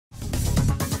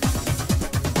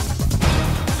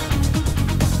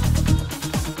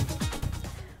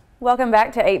Welcome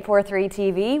back to 843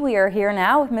 TV. We are here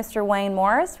now with Mr. Wayne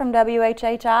Morris from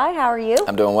WHHI. How are you?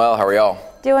 I'm doing well. How are y'all?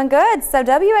 Doing good. So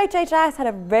WHHI has had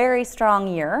a very strong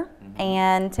year.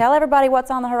 And tell everybody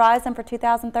what's on the horizon for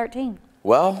 2013.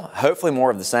 Well, hopefully more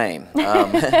of the same.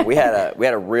 We had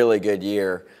a really good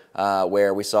year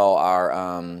where we saw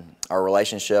our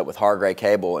relationship with Hargrave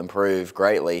Cable improve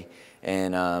greatly,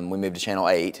 and we moved to Channel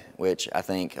 8, which I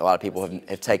think a lot of people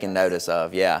have taken notice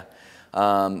of. Yeah.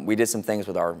 We did some things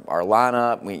with our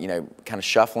lineup. We, kind of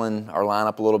shuffling our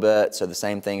lineup a little bit, so the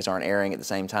same things aren't airing at the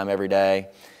same time every day.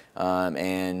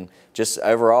 And just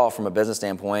overall, from a business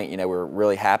standpoint, we're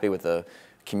really happy with the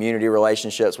community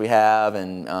relationships we have,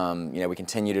 and we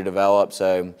continue to develop.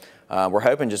 So we're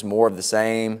hoping just more of the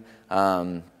same.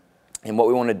 And what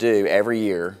we want to do every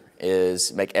year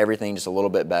is make everything just a little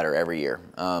bit better every year.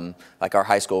 Like our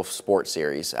high school sports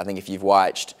series. I think if you've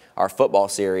watched our football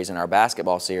series and our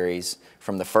basketball series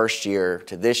from the first year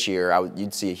to this year,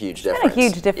 you'd see a huge difference. It's been a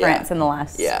huge difference in the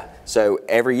last. Yeah. So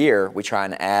every year we try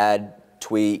and add,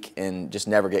 tweak, and just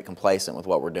never get complacent with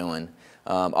what we're doing.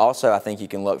 Also, I think you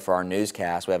can look for our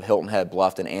newscasts. We have Hilton,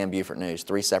 Bluffton, and Beaufort News,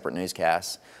 3 separate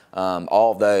newscasts.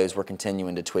 All of those we're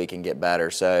continuing to tweak and get better.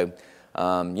 So,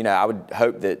 I would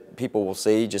hope that people will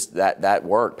see just that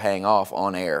work paying off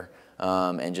on air,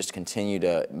 and just continue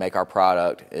to make our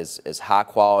product as high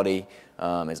quality,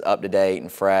 as up to date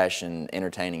and fresh and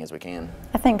entertaining as we can.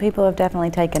 I think people have definitely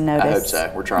taken notice. I hope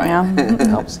so. We're trying.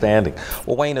 Yeah. Outstanding.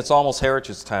 Well, Wayne, it's almost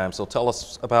Heritage time, so tell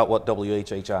us about what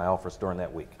WHHI offers during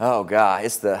that week. Oh God,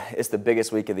 it's the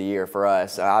biggest week of the year for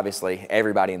us. Obviously,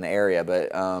 everybody in the area,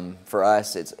 but for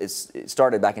us, it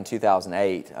started back in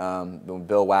 2008 when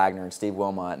Bill Wagner and Steve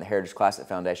Wilmot and the Heritage Classic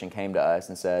Foundation came to us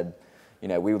and said,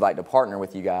 we would like to partner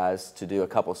with you guys to do a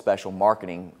couple of special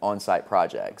marketing on-site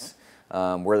projects.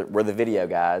 We're the video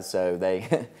guys, so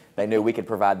they knew we could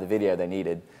provide the video they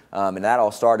needed. And that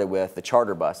all started with the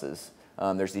charter buses.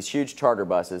 There's these huge charter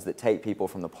buses that take people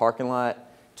from the parking lot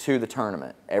to the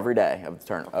tournament every day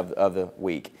of the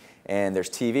week. And there's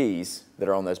TVs that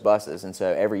are on those buses. And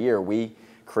so every year we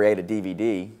create a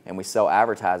DVD and we sell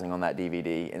advertising on that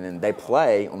DVD. And then they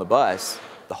play on the bus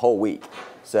the whole week.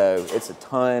 So it's a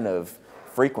ton of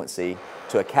frequency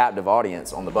to a captive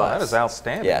audience on the bus. Oh, that is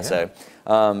outstanding. Yeah. So,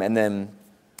 and then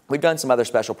we've done some other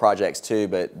special projects too,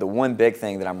 but the one big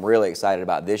thing that I'm really excited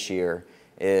about this year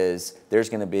is there's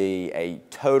going to be a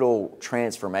total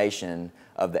transformation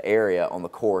of the area on the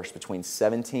course between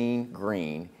 17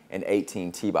 green and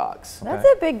 18 tee box. That's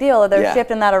a big deal that they're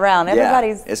shifting that around.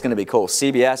 Everybody's. Yeah, it's going to be cool.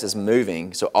 CBS is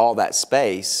moving, so all that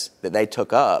space that they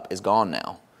took up is gone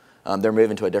now. They're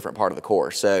moving to a different part of the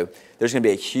course. So there's going to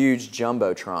be a huge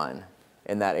jumbotron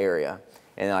in that area.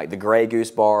 And like the Grey Goose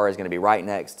Bar is going to be right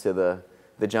next to the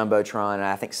jumbotron. And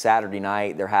I think Saturday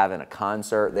night they're having a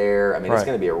concert there. I mean, it's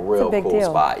going to be a real cool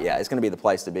spot. Yeah, it's going to be the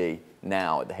place to be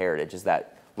now at the Heritage, is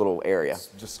that little area. It's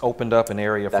just opened up an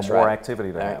area for more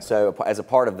activity to happen. So as a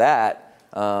part of that,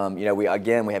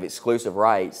 we have exclusive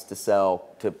rights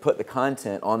to put the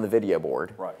content on the video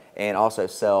board, and also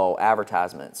sell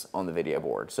advertisements on the video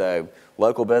board. So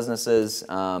local businesses,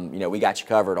 we got you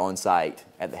covered on site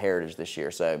at the Heritage this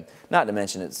year. So not to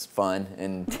mention it's fun,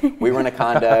 and we rent a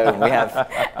condo, and we have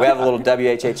a little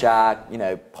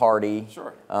WHHI party.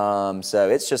 Sure. So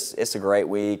it's a great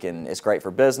week, and it's great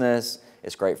for business.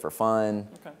 It's great for fun,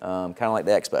 kind of like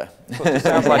the expo. So it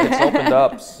sounds like it's opened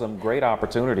up some great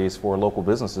opportunities for local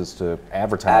businesses to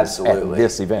advertise at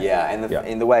this event. Yeah,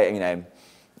 and the way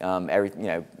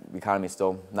the economy is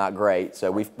still not great,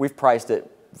 so we've priced it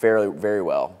very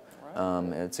well.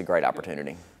 And it's a great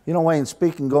opportunity. Wayne,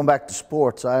 going back to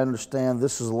sports, I understand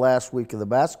this is the last week of the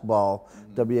basketball,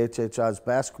 WHHI's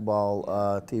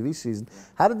basketball TV season.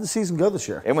 How did the season go this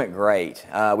year? It went great.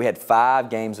 We had 5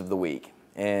 games of the week,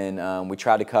 and we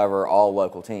tried to cover all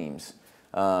local teams.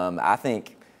 I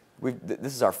think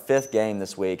this is our 5th game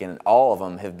this week, and all of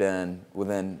them have been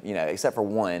within, except for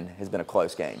one, has been a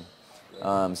close game.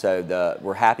 So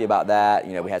we're happy about that.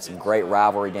 We had some great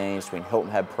rivalry games between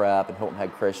Hilton Prep and Hilton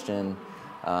Christian,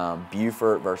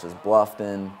 Beaufort versus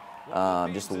Bluffton.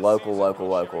 Just local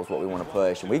is what we want to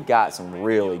push. And we've got some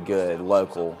really good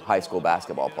local high school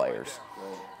basketball players.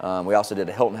 We also did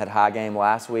a Hilton High game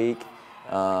last week,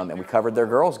 and we covered their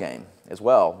girls game as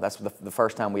well. That's the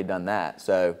first time we had done that.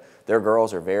 So their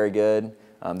girls are very good.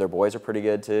 Their boys are pretty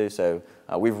good too. So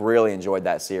we've really enjoyed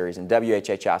that series. And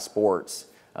WHHI Sports,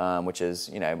 which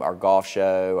is our golf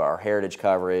show, our heritage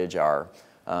coverage, our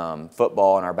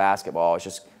football and our basketball. It's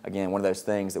just, again, one of those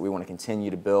things that we want to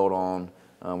continue to build on.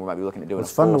 We might be looking at doing a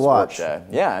full sports show.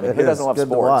 Yeah, I mean, who doesn't love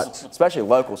sports? Especially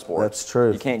local sports. That's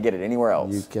true. You can't get it anywhere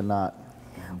else. You cannot.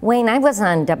 Wayne, I was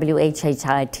on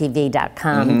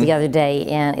WHHI-TV.com the other day,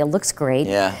 and it looks great.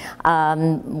 Yeah.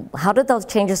 How did those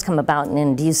changes come about,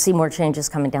 and do you see more changes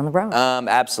coming down the road?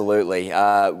 Absolutely.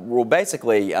 Well,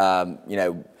 basically, you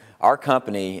know, our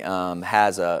company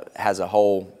has a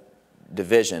whole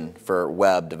division for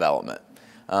web development.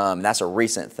 That's a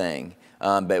recent thing,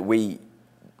 but we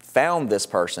found this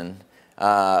person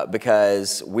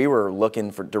because we were looking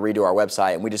to redo our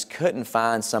website, and we just couldn't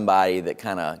find somebody that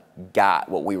kind of got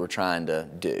what we were trying to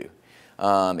do.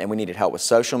 And we needed help with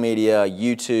social media,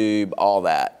 YouTube, all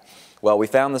that. Well, we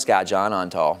found this guy, John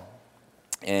Untal,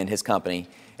 and his company,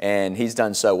 and he's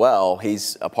done so well,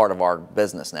 he's a part of our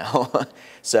business now.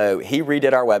 So he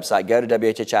redid our website. Go to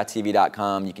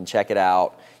WHHI-TV.com. You can check it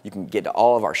out. You can get to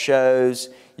all of our shows.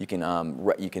 You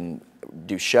can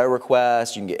do show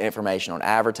requests. You can get information on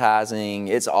advertising.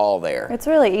 It's all there. It's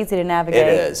really easy to navigate.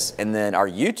 It is. And then our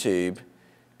YouTube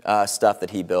stuff that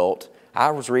he built,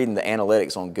 I was reading the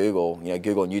analytics on Google. You know,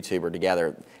 Google and YouTube are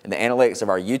together. And the analytics of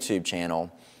our YouTube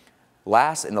channel,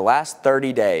 in the last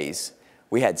 30 days,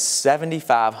 we had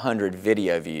 7,500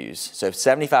 video views. So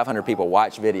 7,500 people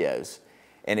watched videos,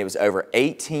 and it was over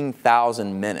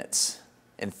 18,000 minutes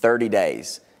in 30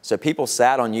 days. So people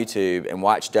sat on YouTube and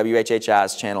watched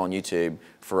WHHI's channel on YouTube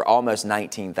for almost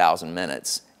 19,000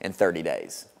 minutes in 30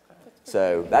 days.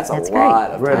 So that's a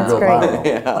lot of time. That's great.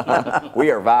 Yeah.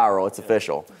 We are viral. It's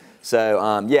official.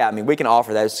 So yeah, I mean, we can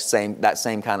offer that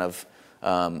same kind of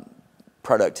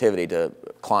productivity to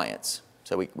clients.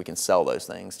 So we can sell those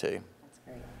things too.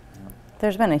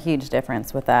 There's been a huge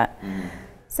difference with that.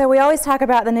 So we always talk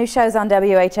about the new shows on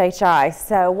WHHI.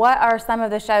 So what are some of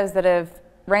the shows that have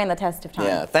ran the test of time?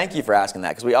 Yeah, thank you for asking that,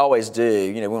 because we always do.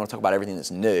 You know, we want to talk about everything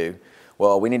that's new.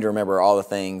 Well, we need to remember all the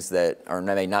things that are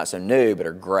maybe not so new but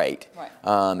are great. Right.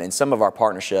 And some of our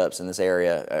partnerships in this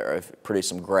area have produced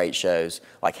some great shows,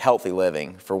 like Healthy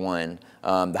Living, for one.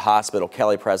 The hospital,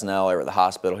 Kelly Presnell over at the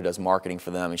hospital, who does marketing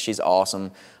for them, and she's awesome.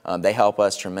 They help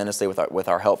us tremendously with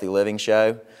our Healthy Living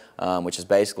show, which is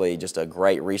basically just a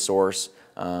great resource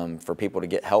for people to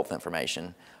get health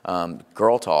information.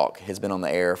 Girl Talk has been on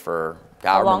the air for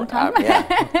a long time.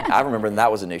 I remember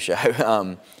that was a new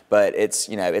show, but it's,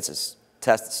 you know, it's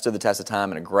stood the test of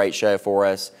time and a great show for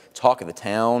us. Talk of the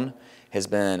Town has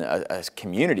been a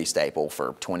community staple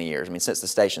for 20 years. I mean, since the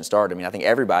station started, I mean, I think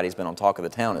everybody's been on Talk of the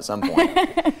Town at some point.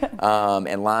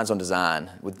 And Lines on Design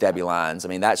with Debbie Lines. I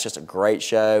mean, that's just a great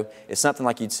show. It's something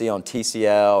like you'd see on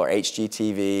TCL or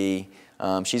HGTV.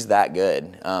 She's that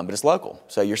good, but it's local.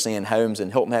 So you're seeing homes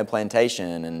in Hilton Head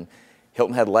Plantation and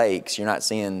Hilton Head Lakes. You're not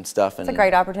seeing stuff in. It's a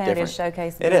great opportunity to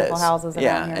showcase the beautiful houses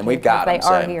around here. And we've got them. They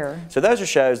are here. So those are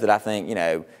shows that I think, you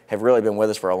know, have really been with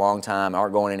us for a long time,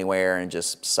 aren't going anywhere, and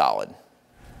just solid.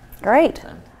 Great.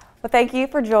 Well, thank you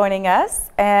for joining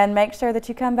us, and make sure that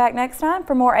you come back next time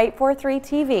for more 843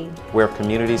 TV, where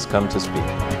communities come to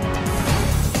speak.